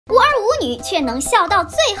无儿无女却能笑到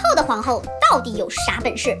最后的皇后到底有啥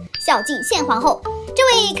本事？孝敬宪皇后，这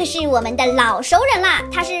位可是我们的老熟人啦，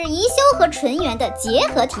她是宜修和纯元的结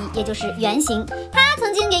合体，也就是原型。她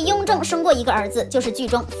曾经给雍正生过一个儿子，就是剧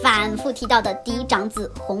中反复提到的嫡长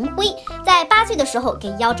子弘辉，在8岁的时候给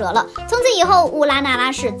夭折了。从此以后，乌拉那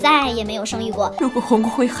拉氏再也没有生育过。如果弘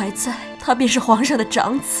辉还在，他便是皇上的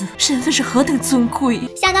长子，身份是何等尊贵，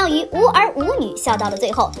相当于无儿无女笑到了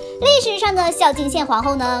最后。历史上的孝敬宪皇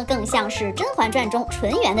后呢，更像是《甄嬛传》中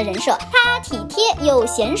纯元的人设，她体贴又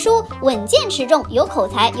贤淑，稳健持重，有口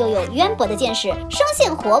才又有渊博的见识，生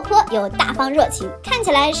性活泼又大方热情，看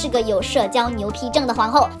起来是个有社交牛皮症的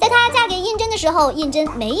皇后。在她嫁给胤禛的时候，胤禛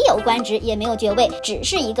没有官职，也没有爵位，只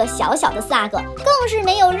是一个小小的4阿哥，更是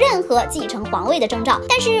没有任何继承皇位的征兆。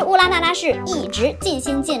但是乌拉那拉氏一直尽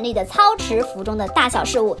心尽力的操持府中的大小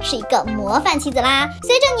事务，是一个模范妻子啦。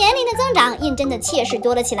随着年龄的增长，胤禛的妾室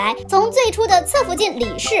多了起来，从最初的侧福晋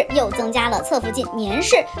李氏，又增加了侧福晋绵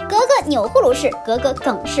氏、格格钮祜禄氏、格格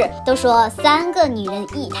耿氏。都说3个女人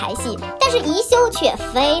1台戏，但是宜修却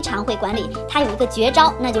非常会管理，她有一个绝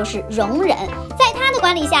招，那就是容忍。在她的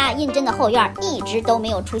管理下，胤禛的后院一直都没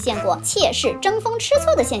有出现过妾室争风吃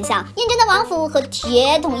醋的现象。胤禛的王府和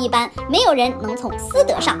铁桶一般，没有人能从私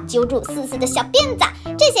德上揪住丝丝的小辫子，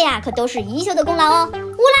这些呀可都是宜修的功劳哦。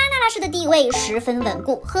乌拉那拉氏的地位十分稳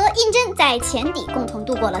固，和胤禛在前邸共同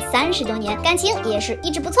度过了30多年，感情也是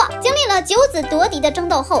一直不错。经历了9子夺嫡的争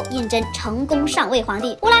斗后，胤禛成功上位皇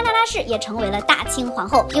帝，乌拉那拉氏也成为了大清皇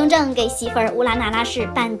后。雍正给媳妇儿乌拉那拉氏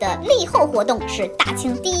办的立后活动，是大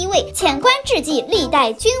清第一位遣官致祭历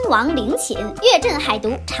代君王陵寝、月镇海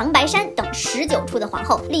渎、长白山等19处的皇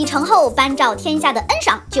后。礼成后颁诏天下的恩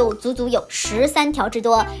赏就足足有13条之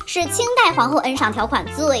多，是清代皇后恩赏条款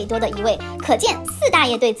最多的一位，可见4大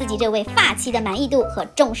爷对自己这位发妻的满意度和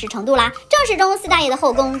重视程度啦。正史中4大爷的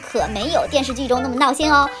后宫可没有电视剧中那么闹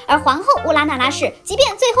心哦，而皇后乌拉那拉氏即便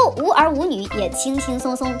最后无儿无女，也轻轻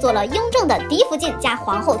松松做了雍正的嫡福晋加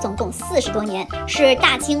皇后，总共40多年，是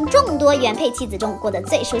大清众多原配妻子中过得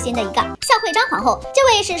最舒心的一个。孝惠章皇后，这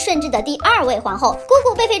位是顺治的第2位皇后，姑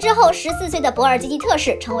姑被废之后，14岁的博尔济吉特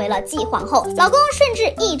氏成为了继皇后，老公顺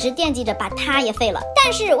治一直惦记着把她也废了，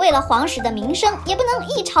但是为了皇室的名声，也不能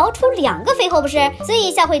一朝出2个废后不是，所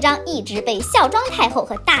以孝惠章一直被孝庄太后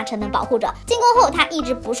和大臣们保护着。进宫后，她一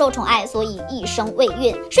直不受宠爱，所以一生未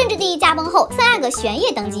孕。顺治帝驾崩后，3阿哥玄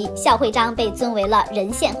烨登基，孝惠章被尊为了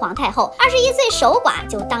仁献皇太后，21岁守寡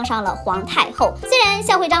就当上了皇太后。虽然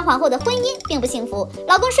孝惠章皇后的婚姻并不幸福，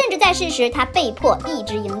老公顺治在世时，她被迫一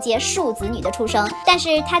直迎接庶子女的出生，但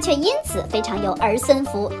是她却因此非常有儿孙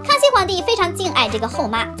福。康熙皇帝非常敬爱这个后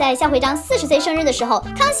妈，在孝惠章40岁生日的时候，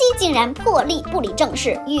康熙竟然破例不理政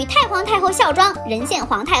事，与太皇太后孝庄、仁献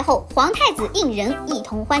皇太后、皇太子胤仁一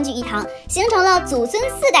同欢聚一堂，形成了祖孙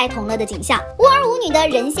4代同乐的景象。无儿无女的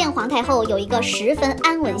仁献皇太后有一个十分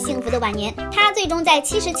安稳幸福的晚年，她最终在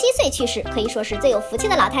77岁去世，可以说是最有福气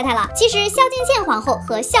的老太太了。其实孝敬宪皇后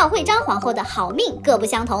和孝惠章皇后的好命各不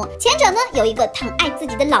相同，前者呢有一个疼爱自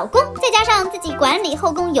己的老公，再加上自己管理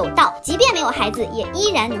后宫有道，即便没有孩子也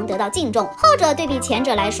依然能得到敬重。后者对比前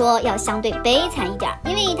者来说要相对悲惨一点，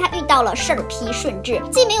因为她遇到了事儿批顺治，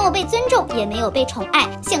既没有被尊重，也没有被宠爱，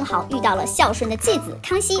幸好遇到了孝顺的继子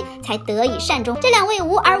康熙，才得以善终。这2位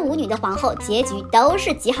无儿无女的皇后结局都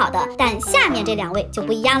是极好的，但下面这2位就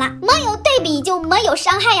不一样啦，没有对比就没有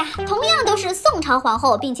伤害呀。同样都是宋朝皇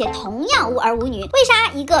后，并且同样无儿无女，为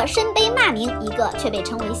啥一个身背骂名，一个却被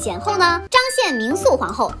称为贤后呢？张献明肃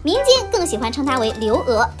皇后，民间更喜欢称她为刘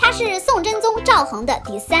娥，她是宋真宗赵恒的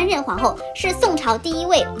第3任皇后，是宋朝第1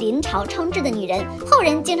位临朝称制的女人，后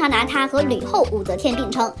人经常拿她和吕后、武则天并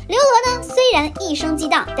称。刘娥呢，虽然一生激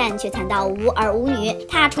荡，但却惨到无儿无女。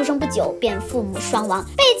她出生不久便父母双亡，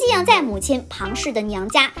被寄养在母亲庞氏的娘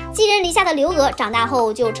家。寄人篱下的刘娥长大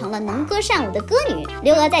后就成了能歌善舞的歌女。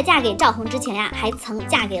刘娥在嫁给赵恒之前呀，还曾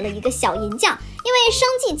嫁给了一个小银匠，因为生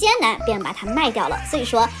计艰难，便把她卖掉了。所以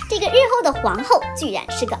说，这个日后的皇后居然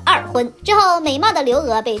是个2婚。之后，美貌的刘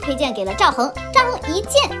娥被推荐给了赵恒，赵恒一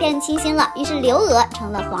见便倾心了，于是刘娥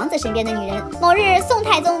成了皇子身边的女人。某日，宋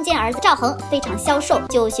太宗见儿子赵恒非常消瘦，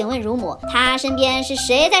就询问乳母：“他身边是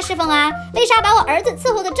谁在侍奉啊？为啥把我儿子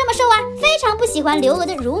伺候得这么瘦啊？”非常不喜欢刘娥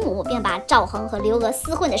的乳母便把赵恒和刘娥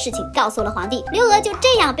厮混的事情告诉了皇帝，刘娥就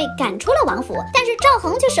这样被赶出了王府。但是赵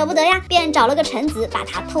恒却舍不得呀，便找了个臣子把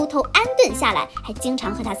他偷偷安顿下来，还经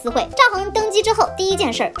常和他私会。赵恒登基之后，第一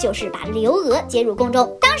件事就是把刘娥接入宫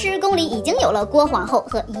中。当时宫里已经有了郭皇后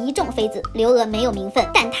和一众妃子，刘娥没有名分，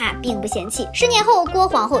但她并不嫌弃。10年后，郭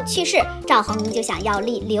皇后去世，赵恒就想要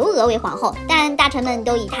立刘娥为皇后，但大臣们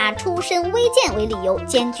都以她出身微贱为理由，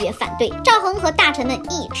坚决反对。赵恒和大臣们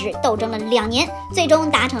一直斗争了2年，最终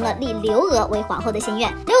达成了立刘娥为皇后的心愿。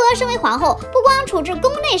刘娥身为皇后，不光处置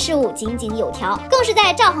宫内事务井井有条，更是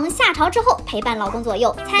在赵恒下朝之后陪伴老公左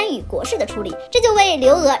右，参与国事的处理，这就为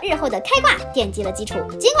刘娥日后的开挂奠基了基础。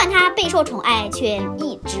尽管她备受宠爱，却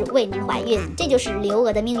一直未能怀孕，这就是刘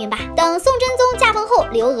娥的命运吧。等宋真宗驾崩后，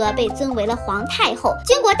刘娥被尊为了皇太后，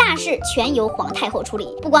军国大事全由皇太后处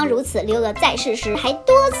理。不光如此，刘娥在世时还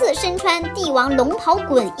多次身穿帝王龙袍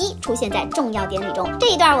衮衣出现在重要典礼中，这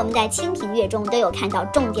一段我们在《清平乐》中都有看到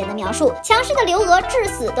重点的描述。强势的刘娥至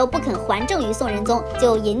死都不肯还政于宋仁宗，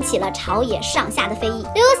就引起了朝野上下的非议。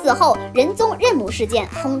刘娥死后，仁宗认母事件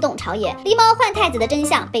轰动朝野，狸猫换太子的真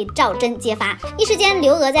相被赵祯揭发，一时间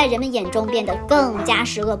刘娥在人们眼中变得更加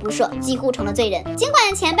十恶不赦，几乎成了罪人。尽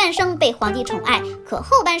管前半生被皇帝宠爱，可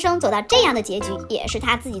后半生走到这样的结局也是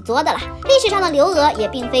他自己作的了。历史上的刘娥也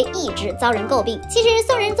并非一直遭人诟病，其实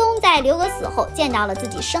宋仁宗在刘娥死后见到了自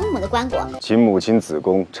己生母的棺椁，请母亲子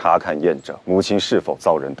宫查看验证母亲是否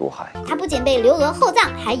遭人毒害。他不仅被刘娥厚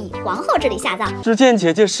葬，还以皇后之礼下葬。只见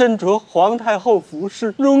姐姐身着皇太后服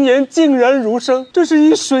饰，容颜竟然如生，这是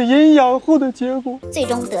以水银养护的结果。最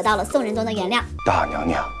终得到了宋仁宗的原谅。大娘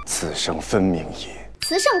娘，此生分明也。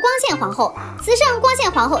慈圣光献皇后，慈圣光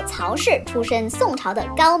献皇后曹氏出身宋朝的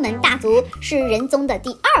高门大族，是仁宗的第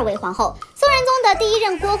2位皇后。宋仁宗的第1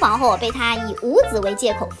任郭皇后被他以无子为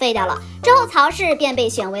借口废掉了，之后曹氏便被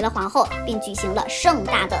选为了皇后，并举行了盛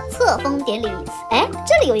大的册封典礼。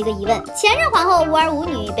这里有一个疑问，前任皇后无儿无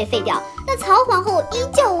女被废掉，那曹皇后依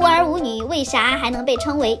旧无儿无女，为啥还能被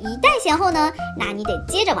称为一代贤后呢？那你得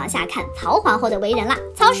接着往下看曹皇后的为人啦。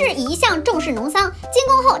曹氏一向重视农桑，进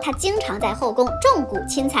宫后她经常在后宫重谷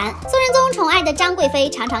轻蚕。宋仁宗宠爱的张贵妃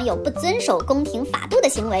常常有不遵守宫廷法度的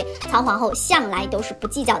行为，曹皇后向来都是不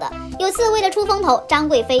计较的。有次为了出风头，张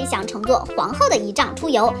贵妃想乘坐皇后的仪仗出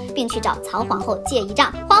游，并去找曹皇后借仪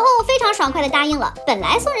仗，皇后非常爽快地答应了。本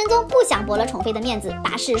来宋仁宗不想驳了宠妃的面子，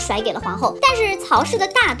把事甩给了皇后，但是曹氏的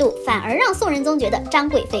大度反而让宋仁宗觉得张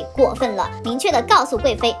贵妃过分了，明确地告诉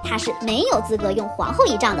贵妃她是没有资格用皇后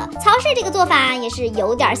仪仗的。曹氏这个做法也是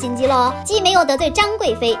有点心机咯，既没有得罪张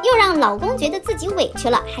贵妃，又让老公觉得自己委屈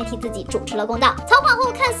了，还替自己主持了公道。曹皇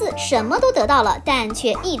后看似什么都得到了，但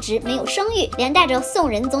却一直没有生育，连带着宋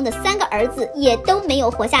仁宗的3个儿子也都没有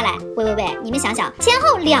活下来。喂，你们想想，前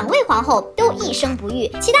后2位皇后都一生不育，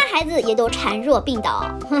其他孩子也都孱弱病倒。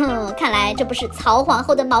看来这不是曹皇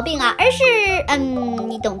后的毛病啊，而是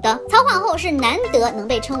你懂的。曹皇后是难得能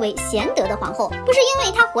被称为贤德的皇后，不是因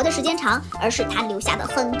为她活的时间长，而是她留下的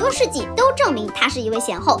很多事迹都证明她是一位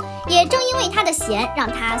贤后。也正因为她的贤，让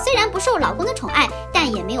她虽然不受老公的宠爱，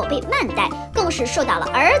但也没有被慢待，更是受到了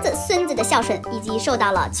儿子孙子的孝顺，以及受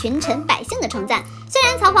到了群臣百姓的称赞。虽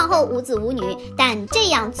然曹皇后无子无女，但这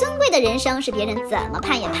样尊贵的人生是别人怎么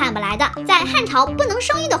盼也盼不来的。在汉朝，不能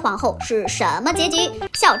生育的皇后是什么结局？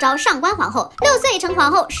孝昭上官皇后，6岁成皇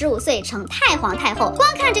后，15岁成太皇太后。光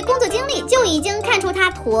看这工作经历，就已经看出她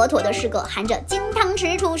妥妥的是个含着金汤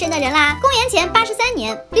匙出身的人啦。公元前83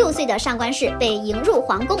年，6岁的上官氏被迎入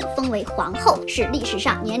皇宫，封为皇后，是历史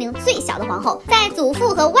上年龄最小的皇后。在祖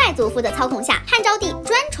父和外祖父的操控下，汉昭帝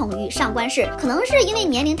专宠于上官氏。可能是因为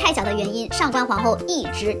年龄太小的原因，上官皇后一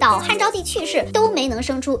直到汉昭帝去世都没能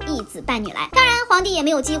生出一子半女来。当然，皇帝也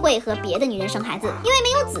没有机会和别的女人生孩子，因为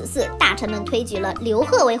没有子嗣。大臣们推举了刘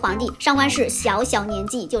贺为皇帝，上官氏小年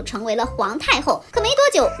纪就成为了皇太后。可没多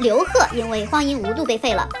久，刘贺因为荒淫无度被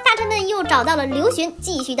废了，大臣们又找到了刘询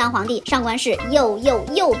继续当皇帝，上官氏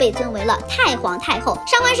又被尊为了太皇太后。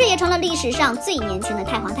上官氏也成了历史上最年轻的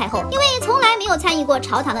太皇太后。因为从来没有参与过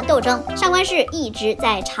朝堂的斗争，上官氏一直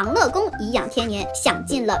在长乐宫颐养天年，享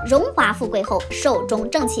尽了荣华富贵后寿终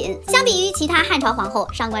正寝。相比于其他汉朝皇后，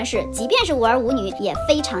上官氏即便是无儿无女，也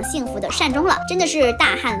非常幸福的善终了，真的是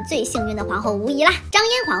大汉最幸运的皇后无疑啦。张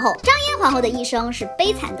嫣皇后的一生是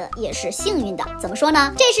悲惨的，也是幸运的。怎么说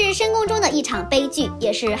呢？这是深宫中的一场悲剧，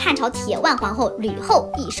也是汉朝铁腕皇后吕后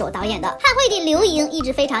一手导演的。汉惠帝刘盈一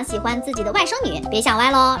直非常喜欢自己的外甥女，别想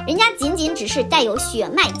歪咯，人家仅只是带有血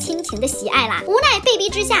脉亲情的喜爱啦。无奈被逼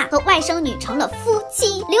之下，和外甥女成了夫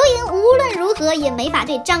妻。刘盈无论如何何也没法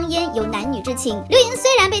对张嫣有男女之情。刘盈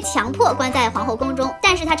虽然被强迫关在皇后宫中，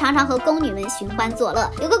但是她常常和宫女们寻欢作乐。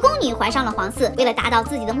有个宫女怀上了皇嗣，为了达到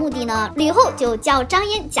自己的目的呢，吕后就教张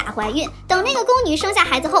嫣假怀孕，等那个宫女生下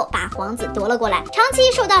孩子后，把皇子夺了过来。长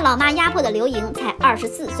期受到老妈压迫的刘盈才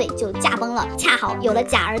24岁就驾崩了，恰好有了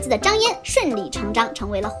假儿子的张嫣顺理成章成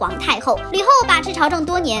为了皇太后。吕后把持朝政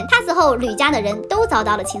多年，她死后吕家的人都遭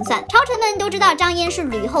到了清算，朝臣们都知道张嫣是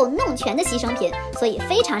吕后弄权的牺牲品，所以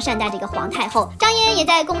非常善待这个皇太后。张嫣也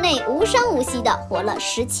在宫内无声无息的活了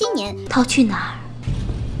17年。逃去哪儿？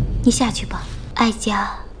你下去吧，哀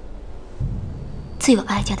家自有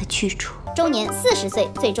哀家的去处。终年40岁，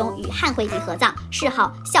最终与汉惠帝合葬，谥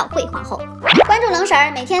号孝惠皇后。关注冷婶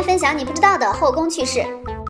儿，每天分享你不知道的后宫趣事。